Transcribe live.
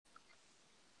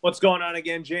What's going on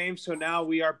again, James? So now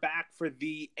we are back for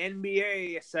the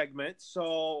NBA segment.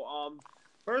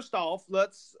 First off,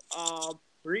 let's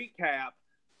recap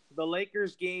the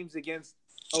Lakers games against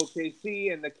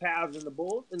OKC and the Cavs and the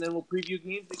Bulls, and then we'll preview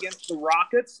games against the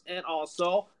Rockets and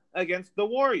also against the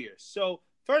Warriors. So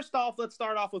first off, let's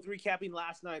start off with recapping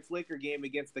last night's Laker game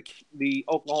against the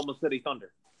Oklahoma City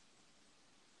Thunder.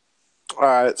 All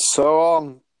right,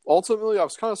 so ultimately, I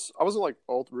wasn't like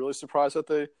really surprised that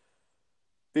they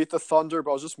beat the Thunder,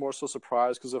 but I was just more so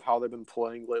surprised because of how they've been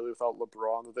playing lately without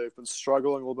LeBron. That they've been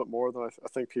struggling a little bit more than I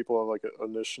think people have like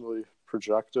initially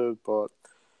projected. But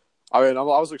I mean, I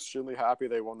was extremely happy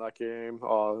they won that game.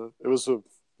 It was a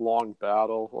long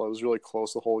battle. It was really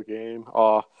close the whole game.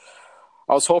 I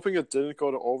was hoping it didn't go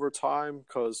to overtime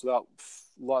because that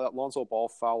Lonzo Ball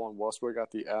foul on Westbrook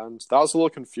at the end, that was a little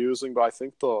confusing. But I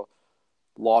think the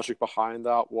logic behind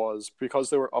that was because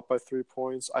they were up by 3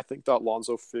 points. I think that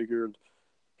Lonzo figured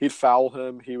he'd foul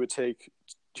him. He would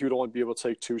only be able to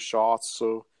take 2 shots.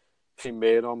 So if he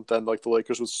made them, then like the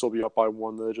Lakers would still be up by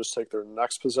 1. They just take their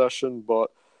next possession.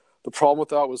 But the problem with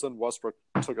that was then Westbrook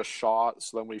took a shot.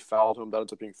 So then when he fouled him, that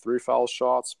ended up being 3 foul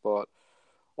shots. But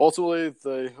ultimately,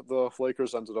 the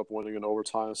Lakers ended up winning in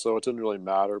overtime. So it didn't really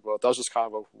matter. But that was just kind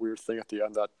of a weird thing at the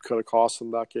end that could have cost them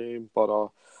that game. But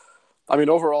I mean,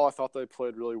 overall, I thought they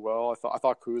played really well. I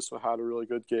thought Kuzma had a really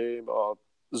good game.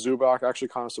 Zubac actually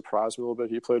kind of surprised me a little bit.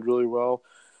 He played really well.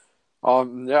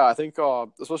 Yeah, I think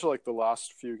especially like the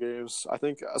last few games, I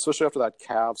think especially after that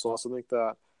Cavs loss, I think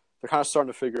that they're kind of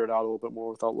starting to figure it out a little bit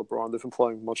more without LeBron. They've been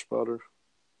playing much better.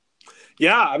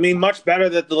 Yeah, I mean, much better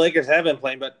that the Lakers have been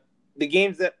playing, but the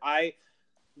games that I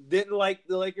didn't like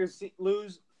the Lakers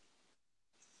lose,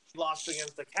 lost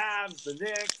against the Cavs, the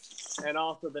Knicks, and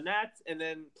also the Nets, and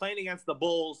then playing against the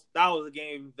Bulls, that was a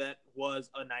game that was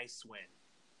a nice win.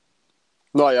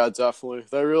 No, yeah, definitely.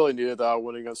 They really needed that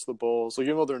win against the Bulls. Like,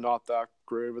 even though they're not that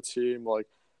great of a team, like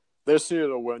they just needed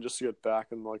a win just to get back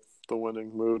in like the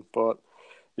winning mood. But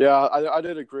yeah, I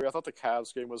did agree. I thought the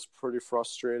Cavs game was pretty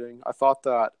frustrating. I thought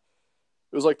that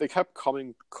it was like they kept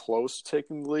coming close to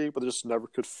taking the lead, but they just never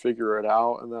could figure it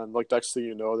out. And then like next thing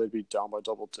you know, they'd be down by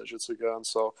double digits again.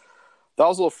 So that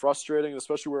was a little frustrating,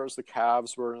 especially whereas the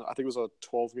Cavs were, I think it was a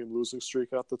 12-game losing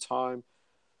streak at the time.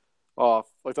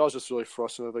 Like that was just really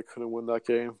frustrating that they couldn't win that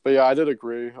game. But yeah, I did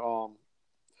agree.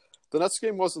 The Nets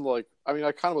game wasn't like, I mean,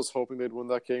 I kind of was hoping they'd win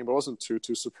that game, but it wasn't too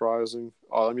surprising.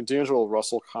 I mean, D'Angelo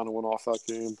Russell kind of went off that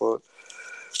game, but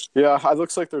yeah, it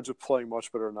looks like they're just playing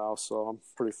much better now, so I'm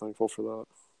pretty thankful for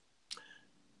that.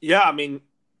 Yeah, I mean,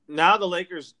 now the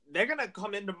Lakers, they're going to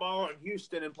come in tomorrow in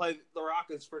Houston and play the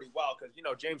Rockets pretty well because,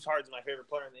 James Harden's my favorite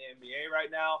player in the NBA right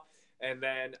now. And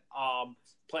then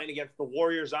playing against the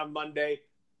Warriors on Monday.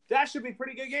 That should be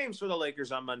pretty good games for the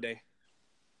Lakers on Monday.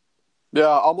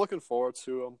 Yeah, I'm looking forward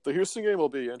to them. The Houston game will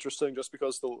be interesting just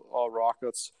because the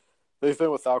Rockets, they've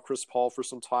been without Chris Paul for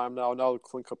some time now. Now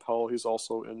Clint Capella, he's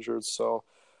also injured. So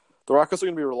the Rockets are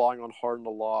going to be relying on Harden a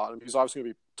lot. And he's obviously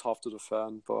going to be tough to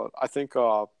defend. But I think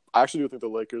I actually do think the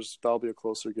Lakers, that'll be a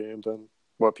closer game than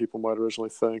what people might originally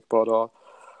think. But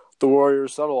the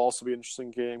Warriors, that'll also be an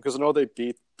interesting game because I know they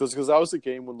beat – because that was the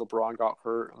game when LeBron got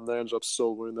hurt and they ended up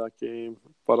still winning that game.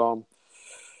 But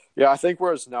yeah, I think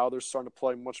whereas now they're starting to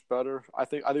play much better, I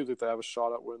do think they have a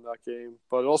shot at winning that game.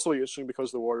 But it'll also be interesting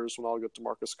because the Warriors will now get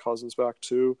DeMarcus Cousins back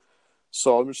too.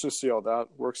 So I'm interested to see how that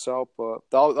works out. But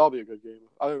that'll be a good game.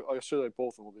 I sure that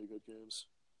both of them will be good games.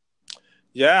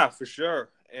 Yeah, for sure.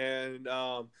 And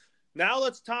now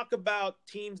let's talk about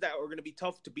teams that are going to be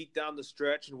tough to beat down the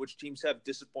stretch and which teams have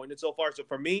disappointed so far. So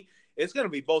for me, it's going to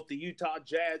be both the Utah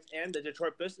Jazz and the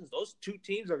Detroit Pistons. Those two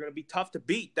teams are going to be tough to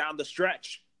beat down the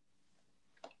stretch.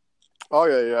 Oh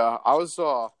yeah. I was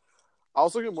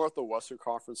looking more at the Western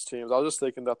Conference teams. I was just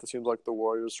thinking that the teams like the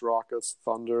Warriors, Rockets,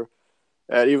 Thunder,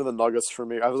 and even the Nuggets for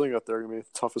me, I was thinking that they're going to be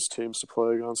the toughest teams to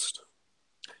play against.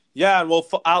 Yeah, and we'll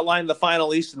outline the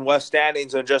final East and West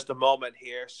standings in just a moment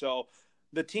here. So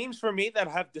the teams for me that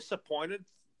have disappointed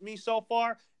me so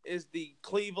far is the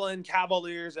Cleveland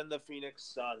Cavaliers and the Phoenix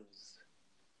Suns.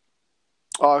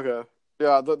 Okay.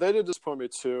 Yeah, they did disappoint me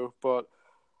too, but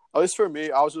at least for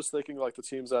me, I was just thinking like the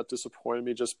teams that disappointed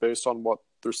me just based on what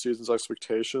their season's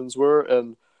expectations were.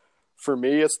 And for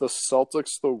me, it's the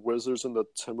Celtics, the Wizards, and the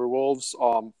Timberwolves.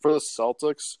 For the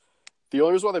Celtics, the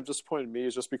only reason why they've disappointed me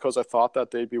is just because I thought that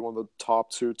they'd be one of the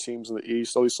top 2 teams in the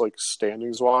East, at least like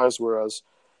standings wise, whereas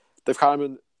they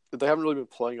haven't really been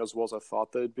playing as well as I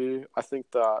thought they'd be. I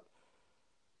think that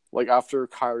like after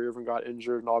Kyrie Irving got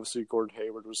injured and obviously Gordon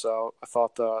Hayward was out, I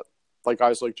thought that like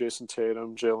guys like Jason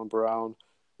Tatum, Jaylen Brown,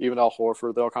 even Al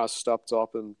Horford, they all kind of stepped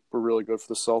up and were really good for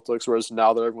the Celtics. Whereas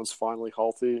now that everyone's finally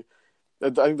healthy, I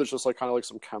think there's just like kind of like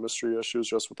some chemistry issues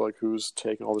just with like who's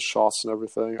taking all the shots and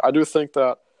everything. I do think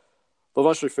that they'll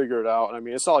eventually figure it out. And I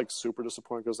mean, it's not like super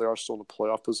disappointing because they are still in the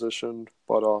playoff position.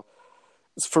 But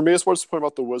for me, it's more disappointing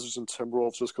about the Wizards and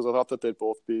Timberwolves just because I thought that they'd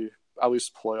both be at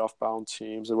least playoff bound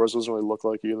teams. The Wizards doesn't really look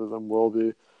like either of them will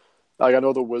be. Like I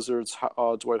know the Wizards,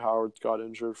 Dwight Howard got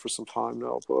injured for some time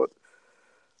now, but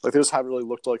like they just haven't really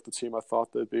looked like the team I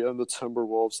thought they'd be. And the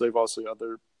Timberwolves, they've obviously had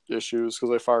their issues because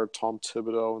they fired Tom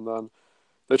Thibodeau and then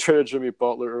they traded Jimmy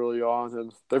Butler early on,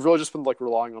 and they've really just been like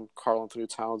relying on Karl Anthony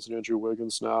Towns and Andrew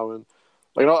Wiggins now. And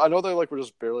like I know they like were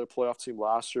just barely a playoff team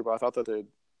last year, but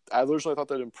I originally thought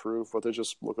they'd improve, but they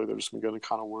just look like they've just been getting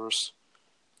kind of worse.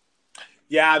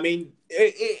 Yeah, I mean,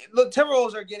 the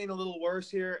Timberwolves are getting a little worse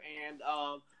here, and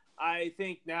I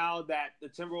think now that the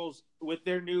Timberwolves, with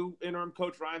their new interim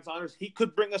coach Ryan Saunders, he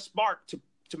could bring a spark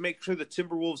to make sure the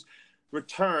Timberwolves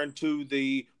return to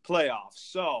the playoffs.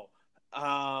 So,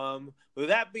 with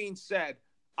that being said,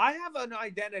 I have an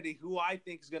identity who I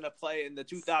think is going to play in the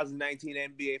 2019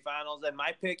 NBA Finals, and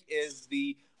my pick is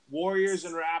the Warriors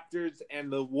and Raptors, and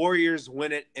the Warriors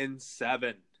win it in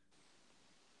 7.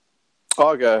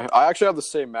 Okay, I actually have the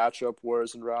same matchup,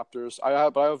 Warriors and Raptors. I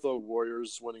have the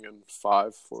Warriors winning in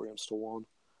 5, 4-1.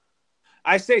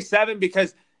 I say 7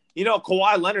 because,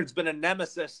 Kawhi Leonard's been a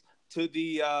nemesis to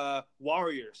the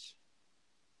Warriors.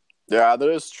 Yeah, that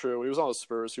is true. He was on the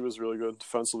Spurs. He was really good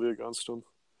defensively against him.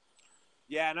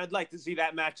 Yeah, and I'd like to see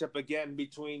that matchup again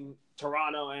between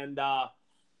Toronto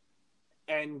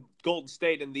and Golden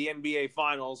State in the NBA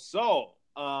Finals. So,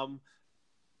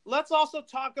 let's also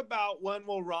talk about when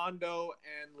will Rondo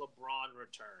and LeBron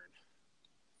return.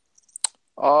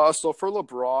 So for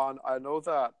LeBron, I know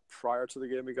that prior to the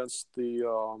game against the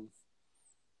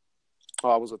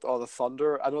the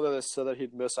Thunder, I know that they said that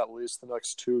he'd miss at least the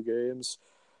next 2 games.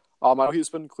 I know he's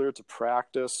been cleared to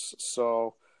practice,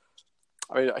 so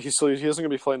I mean he isn't going to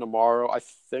be playing tomorrow. I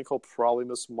think he'll probably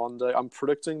miss Monday. I'm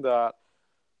predicting that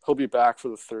he'll be back for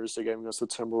the Thursday game against the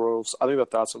Timberwolves. I think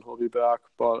that's when he'll be back.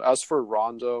 But as for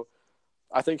Rondo,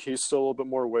 I think he's still a little bit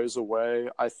more ways away.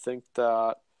 I think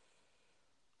that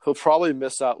he'll probably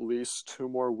miss at least 2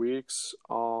 more weeks.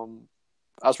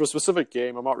 As for a specific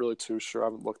game, I'm not really too sure. I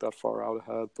haven't looked that far out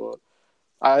ahead, but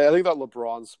I think that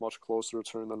LeBron's much closer to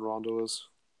return than Rondo is.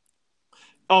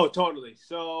 Oh, totally.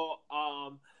 So,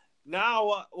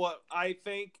 now what I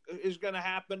think is going to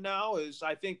happen now is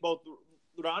I think both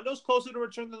Rondo's closer to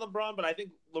return than LeBron, but I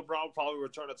think LeBron will probably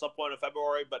return at some point in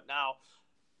February. But now,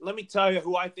 let me tell you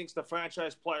who I think is the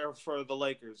franchise player for the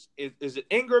Lakers. Is it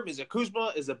Ingram? Is it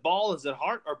Kuzma? Is it Ball? Is it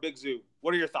Hart? Or Big Zoo?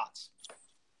 What are your thoughts?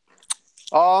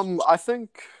 I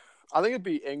think it'd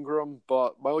be Ingram,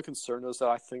 but my only concern is that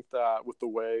I think that with the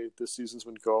way this season's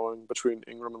been going between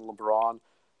Ingram and LeBron,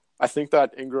 I think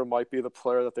that Ingram might be the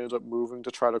player that they end up moving to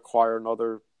try to acquire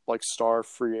another like star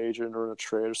free agent or in a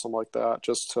trade or something like that,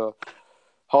 just to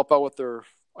help out with their,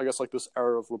 I guess, like this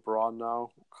era of LeBron now.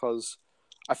 Because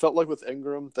I felt like with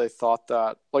Ingram, they thought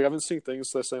that, like I've been seeing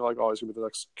things they're saying like, oh, he's gonna be the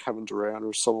next Kevin Durant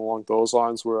or something along those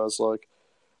lines. Whereas like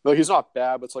he's not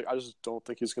bad, but it's like I just don't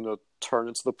think he's gonna turn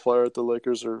into the player that the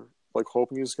Lakers are like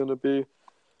hoping he's gonna be.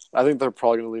 I think they're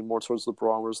probably gonna lean more towards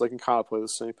LeBron, whereas they can kind of play the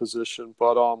same position.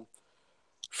 But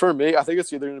for me, I think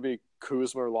it's either going to be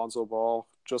Kuzma or Lonzo Ball,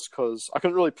 just because I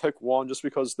couldn't really pick one, just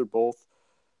because they're both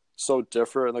so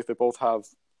different and like they both have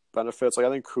benefits. Like I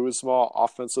think Kuzma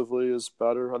offensively is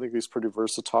better. I think he's pretty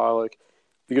versatile. Like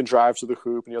he can drive to the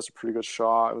hoop and he has a pretty good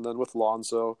shot. And then with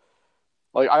Lonzo,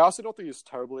 like I also don't think he's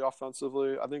terribly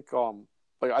offensively. I think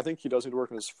I think he does need to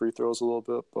work on his free throws a little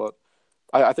bit, but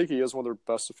I think he is one of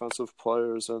their best defensive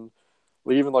players and.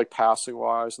 Even like passing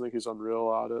wise, I think he's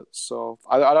unreal at it. So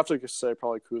I'd have to say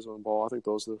probably Kuzma and Ball. I think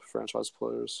those are the franchise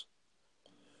players.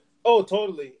 Oh,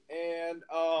 totally. And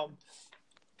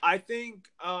I think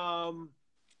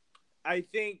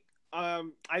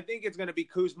it's going to be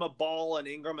Kuzma, Ball, and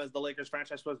Ingram as the Lakers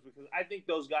franchise players because I think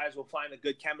those guys will find a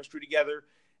good chemistry together,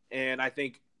 and I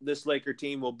think this Laker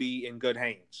team will be in good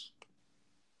hands.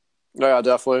 Yeah,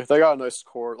 definitely. They got a nice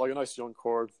core, like a nice young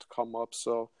core to come up.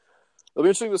 So. It'll be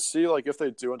interesting to see, like, if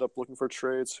they do end up looking for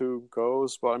trades, who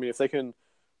goes. But, I mean, if they can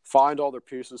find all their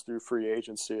pieces through free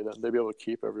agency, then they'll be able to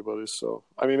keep everybody. So,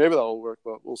 I mean, maybe that'll work,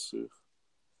 but we'll see.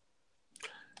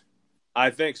 I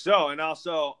think so. And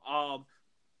also,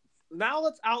 now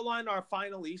let's outline our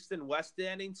final East and West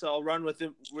standing. So I'll run with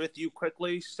you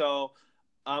quickly. So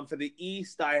for the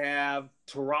East, I have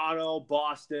Toronto,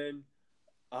 Boston,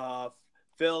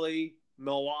 Philly,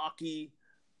 Milwaukee,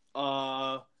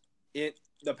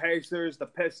 the Pacers, the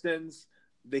Pistons,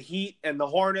 the Heat, and the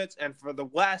Hornets. And for the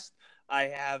West, I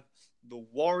have the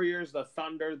Warriors, the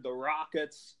Thunder, the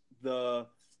Rockets, the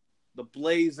the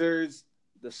Blazers,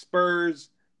 the Spurs,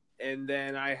 and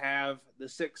then I have the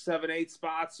 6, 7, 8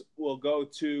 spots will go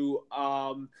to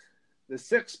the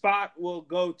 6th spot will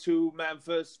go to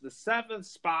Memphis, the 7th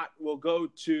spot will go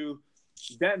to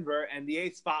Denver, and the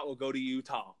 8th spot will go to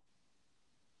Utah.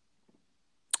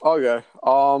 Okay.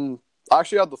 I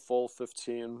actually had the full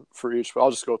 15 for each, but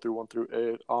I'll just go through 1 through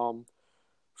 8.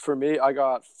 For me, I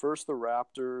got first the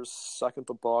Raptors, second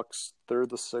the Bucks, third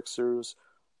the Sixers,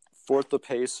 fourth the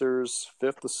Pacers,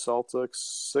 fifth the Celtics,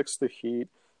 sixth the Heat,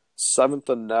 seventh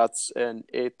the Nets, and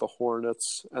eighth the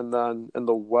Hornets. And then in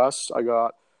the West, I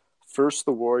got first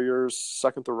the Warriors,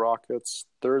 second the Rockets,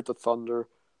 third the Thunder,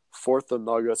 fourth the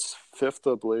Nuggets, fifth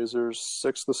the Blazers,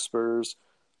 sixth the Spurs,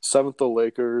 seventh the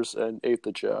Lakers, and eighth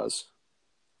the Jazz.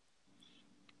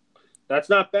 That's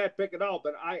not bad pick at all,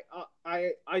 but I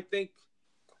think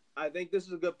this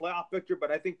is a good playoff picture,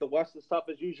 but I think the West is tough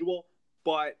as usual.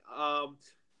 But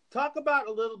talk about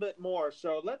a little bit more.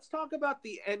 So let's talk about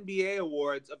the NBA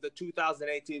awards of the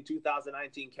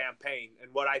 2018-2019 campaign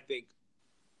and what I think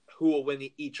who will win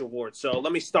each award. So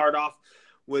let me start off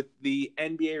with the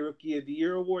NBA Rookie of the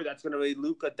Year award. That's going to be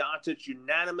Luka Doncic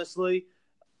unanimously.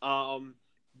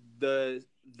 The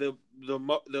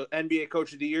NBA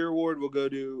Coach of the Year award will go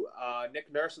to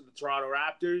Nick Nurse of the Toronto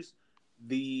Raptors.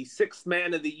 The Sixth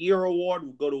Man of the Year award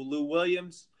will go to Lou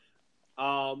Williams.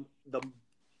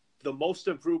 The Most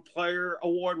Improved Player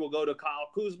award will go to Kyle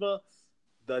Kuzma.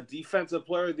 The Defensive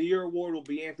Player of the Year award will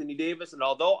be Anthony Davis. And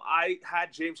although I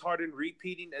had James Harden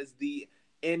repeating as the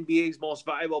NBA's Most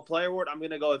Valuable Player award, I'm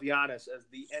going to go with Giannis as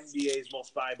the NBA's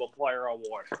Most Valuable Player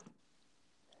award.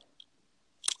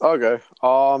 Okay.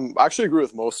 I actually agree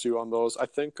with most of you on those. I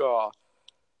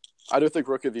do think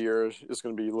Rookie of the Year is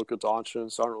going to be Luka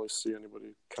Doncic, so I don't really see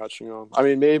anybody catching him. I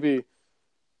mean, maybe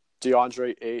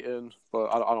DeAndre Ayton, but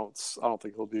I don't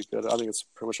think he'll be good. I think it's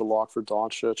pretty much a lock for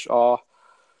Doncic.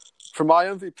 For my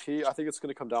MVP, I think it's going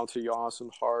to come down to Giannis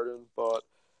and Harden, but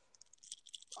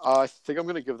I think I'm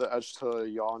going to give the edge to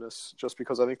Giannis just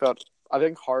because I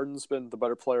think Harden's been the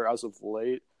better player as of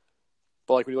late.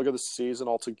 But like when you look at the season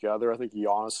altogether, I think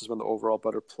Giannis has been the overall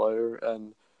better player,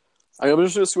 and I'm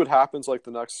just going to see what happens like the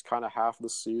next kind of half of the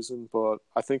season. But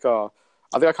I think I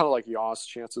kind of like Giannis'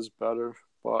 chances better.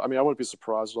 But I mean, I wouldn't be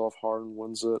surprised at all if Harden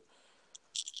wins it.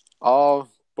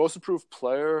 Most Improved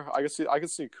Player, I can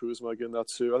see Kuzma getting that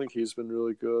too. I think he's been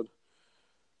really good.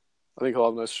 I think he'll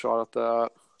have a nice shot at that.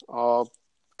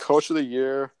 Coach of the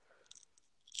Year,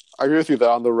 I agree with you that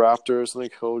on the Raptors. I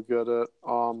think he'll get it.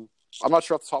 I'm not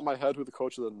sure off the top of my head who the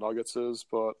coach of the Nuggets is,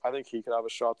 but I think he could have a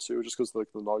shot too, just because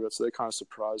like the Nuggets, they kind of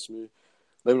surprised me.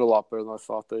 They've been a lot better than I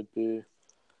thought they'd be.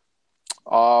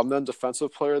 Then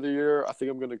Defensive Player of the Year, I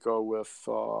think I'm going to go with.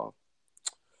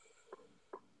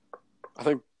 I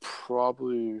think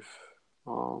probably.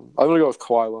 I'm going to go with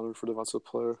Kawhi Leonard for Defensive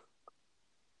Player.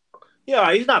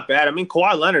 Yeah, he's not bad. I mean,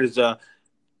 Kawhi Leonard is a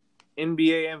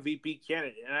NBA MVP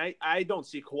candidate, and I don't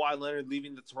see Kawhi Leonard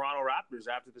leaving the Toronto Raptors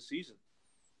after the season.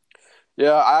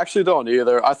 Yeah, I actually don't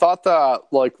either. I thought that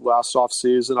like last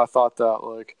offseason, I thought that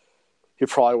like he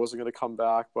probably wasn't going to come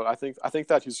back, but I think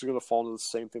that he's going to fall into the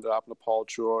same thing that happened to Paul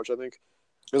George. I think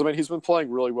because I mean he's been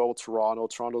playing really well with Toronto.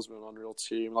 Toronto's been an unreal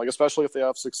team. Like especially if they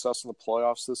have success in the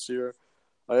playoffs this year,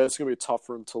 it's going to be tough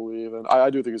for him to leave, and I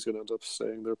do think he's going to end up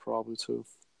staying there probably too.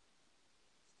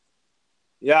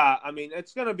 Yeah, I mean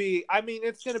it's gonna be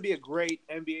a great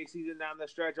NBA season down the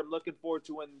stretch. I'm looking forward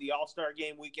to when the All-Star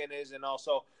game weekend is, and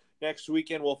also next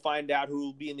weekend we'll find out who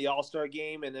will be in the All-Star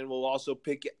game, and then we'll also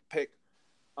pick.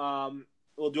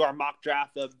 We'll do our mock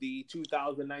draft of the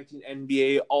 2019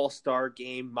 NBA All-Star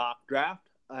Game mock draft,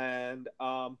 and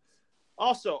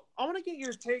also I want to get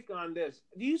your take on this.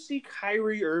 Do you see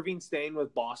Kyrie Irving staying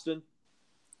with Boston?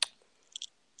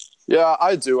 Yeah,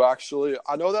 I do actually.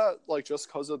 I know that like just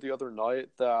because of the other night,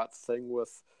 that thing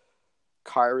with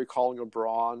Kyrie calling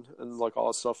LeBron and like all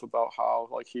that stuff about how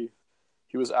like he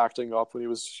was acting up when he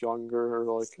was younger,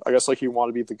 or like I guess like he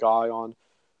wanted to be the guy on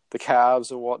the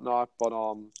Cavs and whatnot. But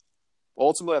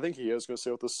ultimately, I think he is going to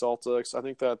stay with the Celtics. I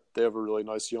think that they have a really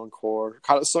nice young core,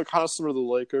 kind of similar to the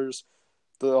Lakers.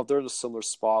 They're in a similar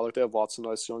spot. Like they have lots of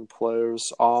nice young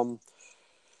players.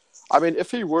 I mean,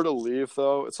 if he were to leave,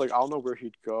 though, it's like I don't know where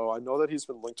he'd go. I know that he's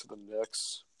been linked to the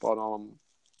Knicks, but I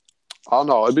don't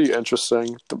know. It'd be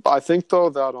interesting. I think though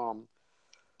that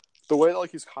the way that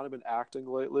like he's kind of been acting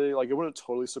lately, like it wouldn't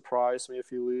totally surprise me if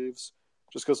he leaves.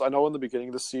 Just because I know in the beginning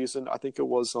of the season, I think it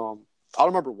was I don't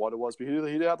remember what it was, but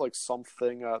he had like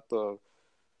something at the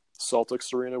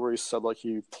Celtics arena where he said like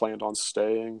he planned on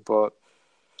staying, but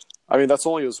I mean that's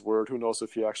only his word. Who knows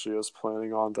if he actually is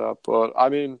planning on that? But I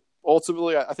mean,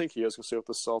 ultimately, I think he is going to stay with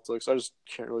the Celtics. I just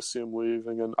can't really see him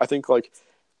leaving. And I think, like,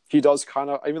 he does kind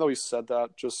of, even though he said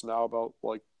that just now about,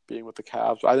 like, being with the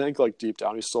Cavs, I think, like, deep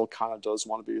down, he still kind of does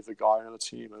want to be the guy on a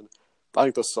team. And I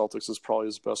think the Celtics is probably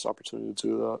his best opportunity to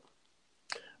do that.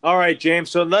 All right,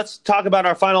 James. So let's talk about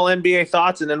our final NBA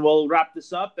thoughts, and then we'll wrap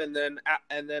this up, and then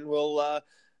we'll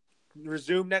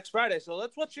resume next Friday. So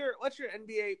what's your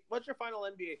final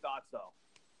NBA thoughts though?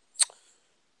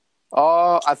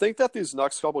 I think that these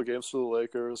next couple of games for the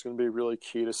Lakers is going to be really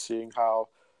key to seeing how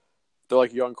they're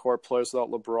like young core players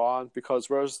without LeBron, because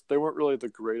whereas they weren't really the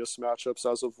greatest matchups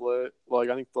as of late, like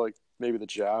I think like maybe the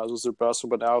Jazz was their best one,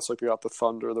 but now it's like they got the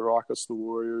Thunder, the Rockets, the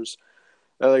Warriors,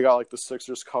 and they got like the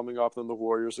Sixers coming up, and the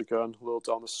Warriors again a little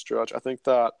down the stretch. I think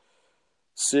that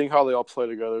seeing how they all play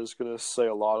together is going to say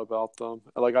a lot about them.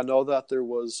 And like I know that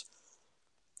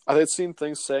I had seen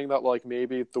things saying that like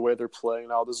maybe the way they're playing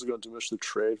now, this is going to diminish their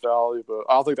trade value, but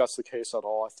I don't think that's the case at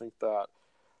all. I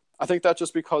think that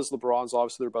just because LeBron's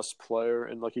obviously their best player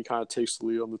and like he kind of takes the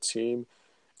lead on the team,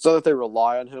 it's not that they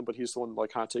rely on him, but he's the one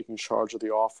like kind of taking charge of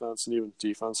the offense and even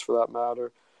defense for that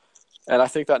matter. And I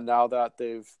think that now that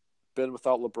they've been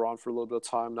without LeBron for a little bit of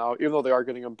time now, even though they are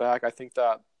getting him back, I think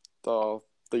that the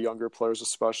younger players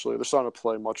especially, they're starting to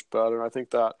play much better. And I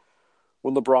think that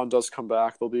when LeBron does come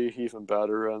back, they'll be even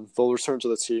better and they'll return to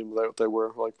the team that they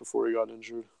were like before he got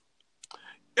injured.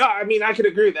 Yeah, I mean, I could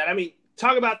agree with that. I mean,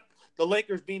 talk about the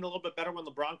Lakers being a little bit better when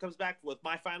LeBron comes back. With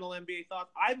my final NBA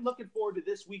thoughts, I'm looking forward to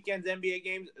this weekend's NBA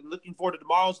games. Looking forward to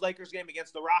tomorrow's Lakers game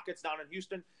against the Rockets down in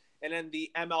Houston, and then the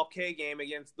MLK game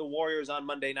against the Warriors on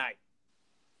Monday night.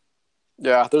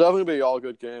 Yeah, they're definitely going to be all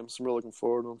good games. I'm really looking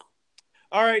forward to them.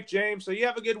 All right, James. So you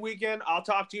have a good weekend. I'll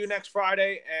talk to you next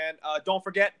Friday. And don't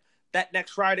forget that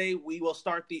next Friday we will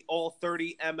start the All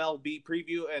 30 MLB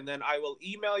preview, and then I will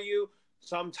email you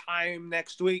sometime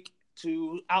next week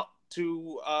for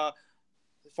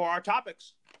our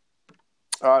topics.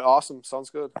 All right, awesome. Sounds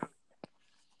good.